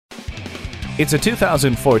It's a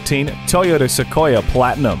 2014 Toyota Sequoia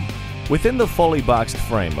Platinum. Within the fully boxed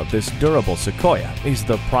frame of this durable Sequoia is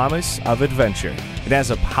the promise of adventure. It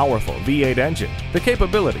has a powerful V8 engine, the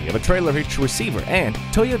capability of a trailer hitch receiver, and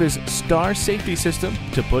Toyota's Star safety system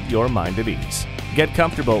to put your mind at ease. Get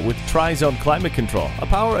comfortable with Tri-Zone climate control, a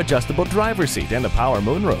power adjustable driver's seat, and a power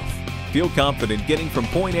moonroof. Feel confident getting from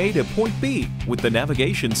point A to point B with the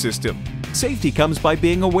navigation system. Safety comes by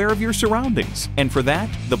being aware of your surroundings, and for that,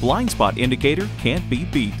 the blind spot indicator can't be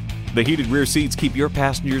beat. The heated rear seats keep your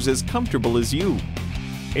passengers as comfortable as you.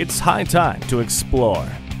 It's high time to explore.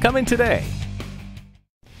 Come in today.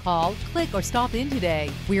 Call, click, or stop in today.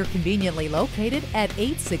 We're conveniently located at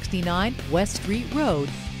 869 West Street Road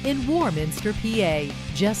in Warminster, PA,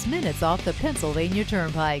 just minutes off the Pennsylvania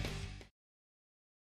Turnpike.